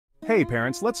Hey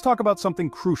parents, let's talk about something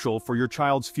crucial for your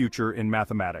child's future in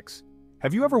mathematics.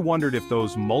 Have you ever wondered if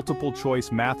those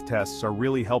multiple-choice math tests are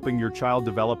really helping your child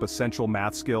develop essential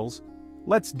math skills?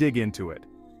 Let's dig into it.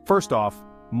 First off,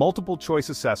 multiple-choice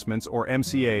assessments, or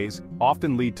MCAs,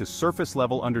 often lead to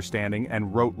surface-level understanding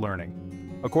and rote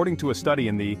learning. According to a study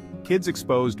in the kids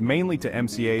exposed mainly to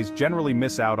MCAs generally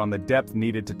miss out on the depth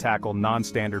needed to tackle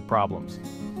non-standard problems.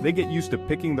 They get used to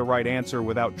picking the right answer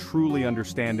without truly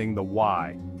understanding the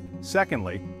why.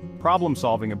 Secondly,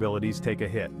 problem-solving abilities take a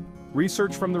hit.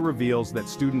 Research from the reveals that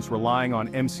students relying on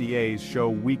MCAs show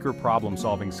weaker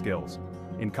problem-solving skills.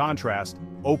 In contrast,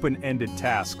 open-ended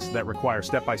tasks that require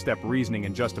step-by-step reasoning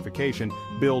and justification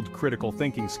build critical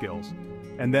thinking skills.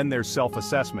 And then there's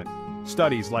self-assessment.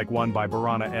 Studies like one by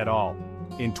Barana et al.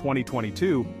 In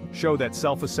 2022 show that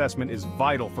self-assessment is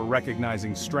vital for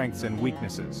recognizing strengths and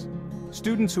weaknesses.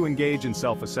 Students who engage in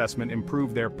self-assessment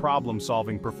improve their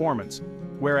problem-solving performance,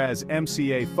 whereas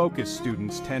MCA-focused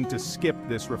students tend to skip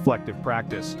this reflective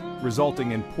practice,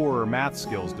 resulting in poorer math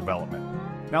skills development.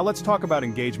 Now let's talk about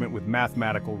engagement with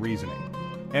mathematical reasoning.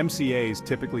 MCAs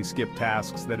typically skip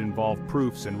tasks that involve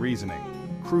proofs and reasoning,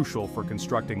 crucial for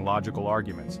constructing logical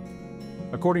arguments.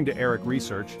 According to ERIC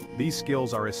research, these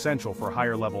skills are essential for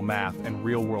higher-level math and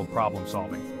real-world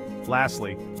problem-solving.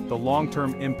 Lastly, the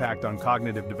long-term impact on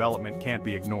cognitive development can't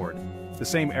be ignored. The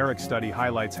same ERIC study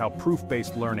highlights how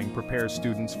proof-based learning prepares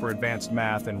students for advanced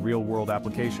math and real-world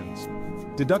applications.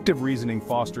 Deductive reasoning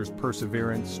fosters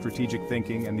perseverance, strategic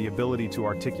thinking, and the ability to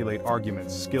articulate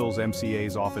arguments, skills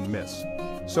MCAs often miss.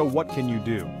 So what can you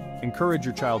do? Encourage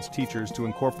your child's teachers to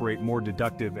incorporate more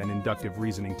deductive and inductive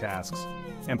reasoning tasks.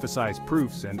 Emphasize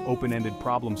proofs and open-ended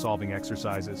problem-solving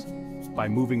exercises. By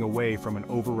moving away from an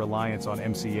over-reliance on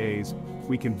MCAs,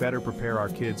 we can better prepare our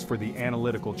kids for the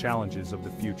analytical challenges of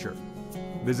the future.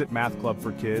 Visit Math Club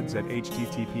for Kids at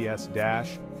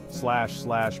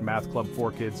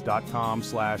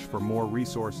https://mathclub4kids.com/ for more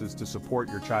resources to support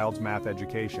your child's math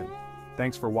education.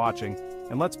 Thanks for watching,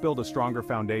 and let's build a stronger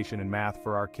foundation in math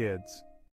for our kids.